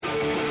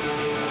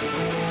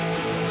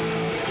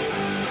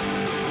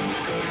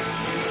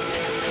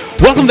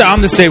Welcome to On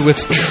This Day with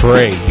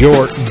Trae,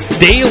 your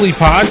daily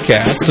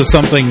podcast of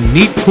something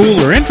neat, cool,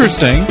 or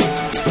interesting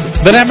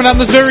that happened on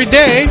this very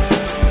day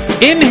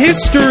in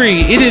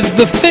history. It is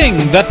the thing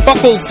that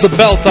buckles the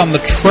belt on the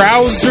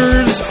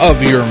trousers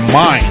of your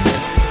mind.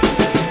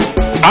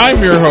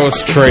 I'm your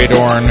host, Trae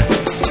Dorn,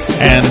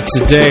 and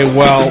today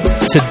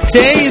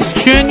is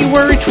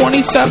January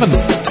 27th.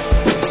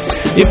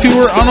 If you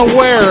were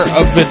unaware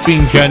of it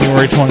being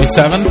January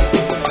 27th,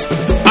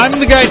 I'm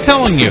the guy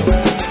telling you.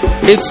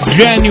 It's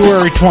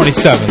January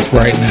 27th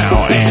right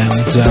now, and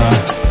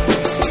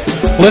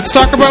let's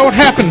talk about what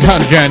happened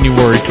on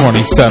January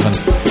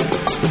 27th.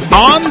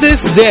 On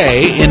this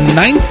day in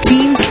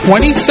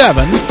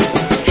 1927,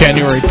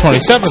 January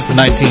 27th,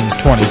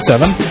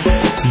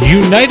 1927,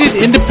 United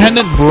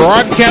Independent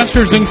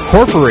Broadcasters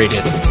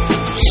Incorporated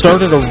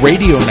started a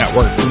radio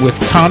network with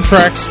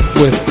contracts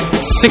with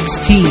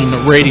 16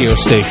 radio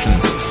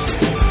stations.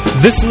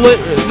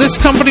 This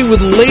company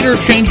would later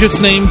change its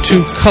name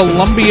to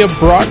Columbia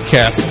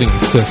Broadcasting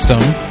System,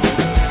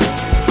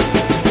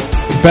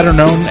 better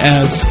known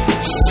as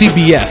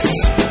CBS.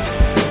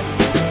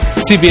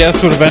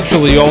 CBS would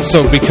eventually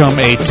also become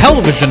a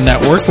television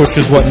network, which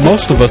is what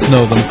most of us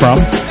know them from.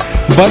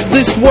 But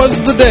this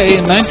was the day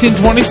in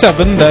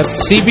 1927 that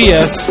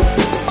CBS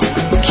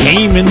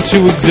came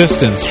into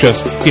existence,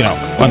 just,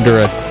 under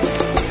a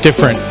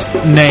different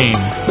name,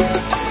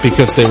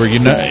 because they were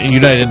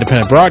United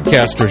Independent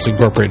Broadcasters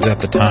Incorporated at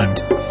the time.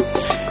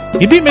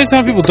 You'd be amazed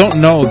how people don't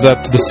know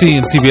that the C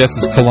in CBS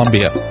is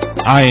Columbia.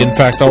 I, in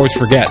fact, always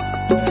forget.